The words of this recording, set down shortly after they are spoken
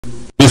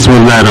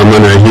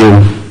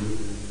Bismillahirrahmanirrahim.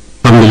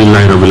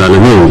 Alhamdulillahi Rabbil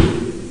Alameen.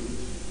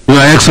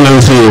 Your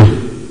Excellency,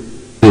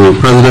 the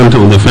President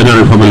of the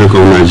Federal Republic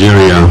of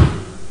Nigeria,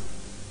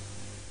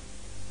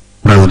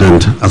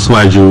 President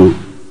Aswaju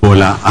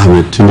Bola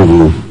Ahmed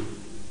Tinubu.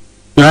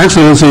 Your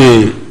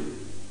Excellency,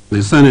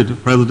 the Senate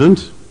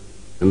President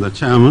and the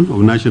Chairman of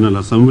National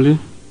Assembly,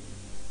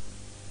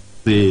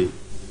 the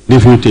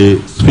Deputy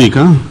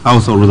Speaker,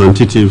 House of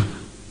Representatives,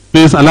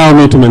 please allow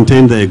me to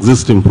maintain the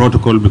existing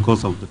protocol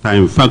because of the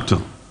time factor.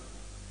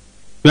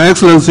 Your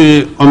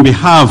Excellency, on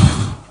behalf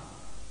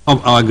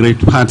of our great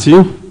party,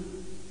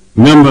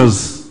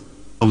 members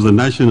of the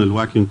National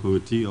Working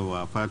Committee of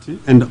our party,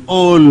 and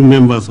all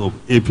members of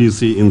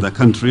APC in the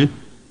country,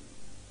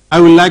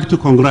 I would like to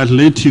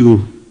congratulate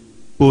you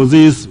for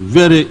this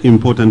very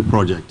important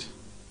project.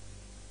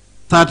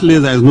 Thirdly,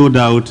 there is no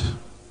doubt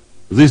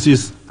this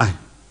is a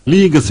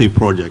legacy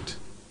project.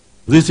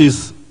 This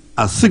is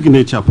a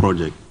signature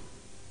project.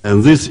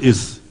 And this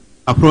is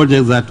a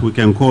project that we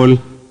can call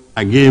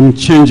a game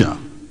changer.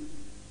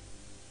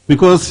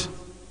 Because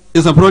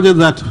it's a project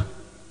that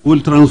will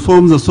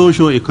transform the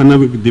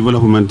socio-economic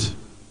development,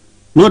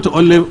 not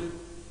only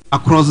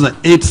across the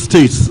 8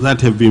 states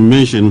that have been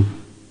mentioned,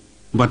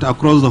 but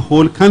across the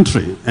whole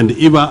country and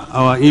even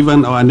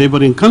our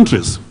neighboring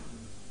countries.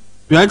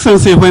 Your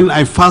Excellency, when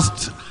I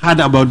first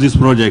heard about this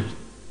project,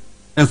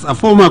 as a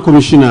former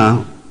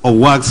commissioner of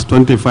works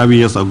 25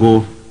 years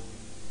ago,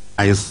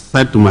 I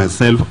said to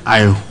myself,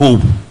 I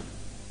hope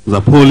the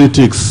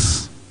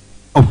politics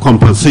of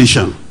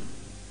compensation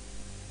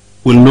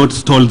will not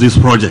stall this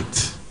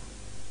project.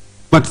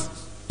 But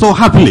so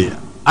happily,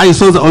 I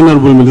saw the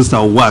Honorable Minister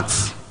of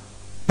Works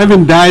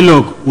having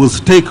dialogue with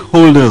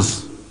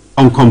stakeholders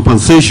on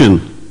compensation.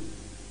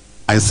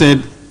 I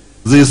said,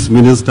 this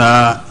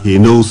minister, he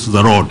knows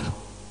the road,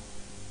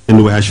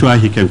 and we are sure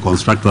he can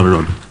construct the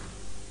road.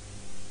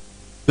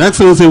 Your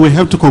Excellency, we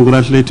have to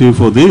congratulate you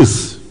for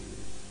this.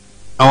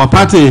 Our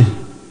party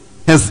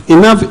has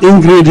enough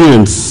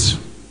ingredients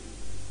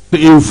to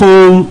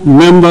inform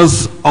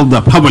members of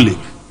the public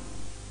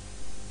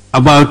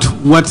about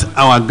what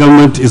our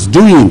government is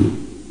doing.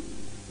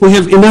 We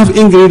have enough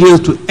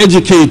ingredients to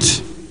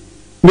educate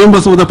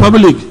members of the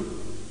public.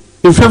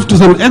 In fact, to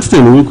some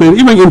extent, we can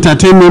even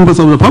entertain members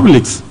of the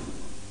public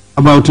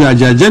about our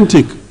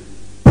gigantic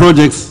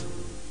projects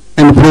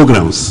and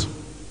programs.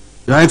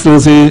 Your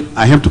Excellency,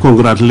 I have to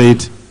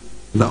congratulate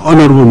the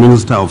Honorable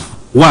Minister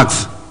of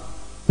Works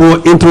for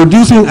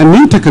introducing a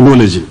new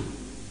technology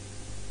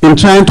in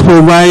trying to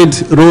provide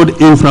road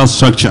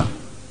infrastructure.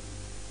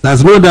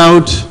 There's no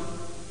doubt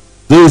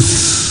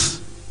this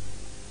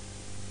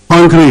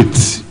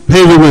concrete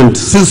pavement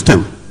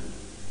system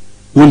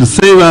will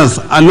save us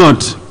a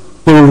lot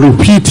from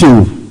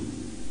repeating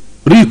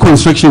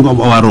reconstruction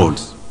of our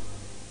roads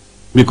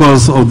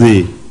because of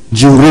the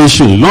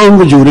duration,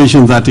 long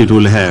duration that it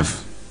will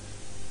have.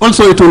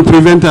 Also, it will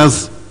prevent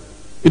us,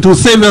 it will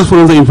save us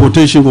from the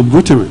importation of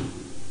bitumen.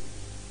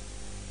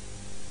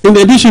 In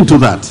addition to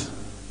that,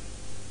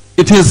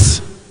 it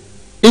has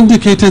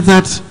indicated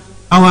that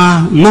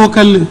our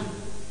local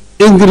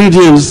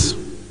ingredients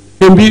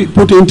can be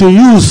put into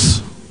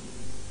use.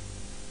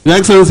 Your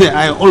Excellency,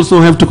 I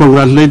also have to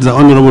congratulate the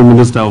Honorable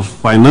Minister of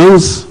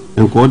Finance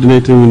and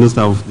Coordinating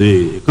Minister of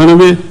the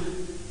Economy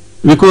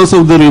because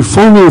of the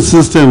reforming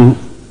system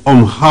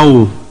on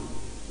how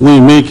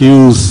we make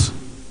use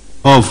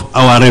of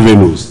our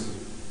revenues,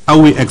 how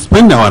we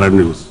expend our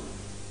revenues.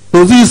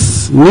 So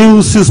this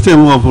new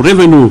system of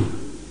revenue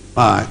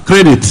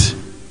credit,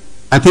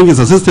 I think is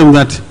a system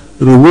that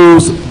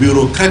removes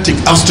bureaucratic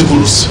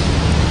obstacles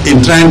in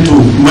trying to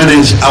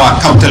manage our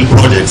capital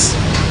projects.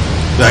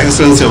 Your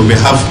Excellency, on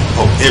behalf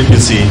of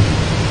APC,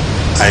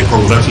 I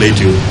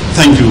congratulate you.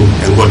 Thank you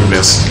and God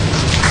bless.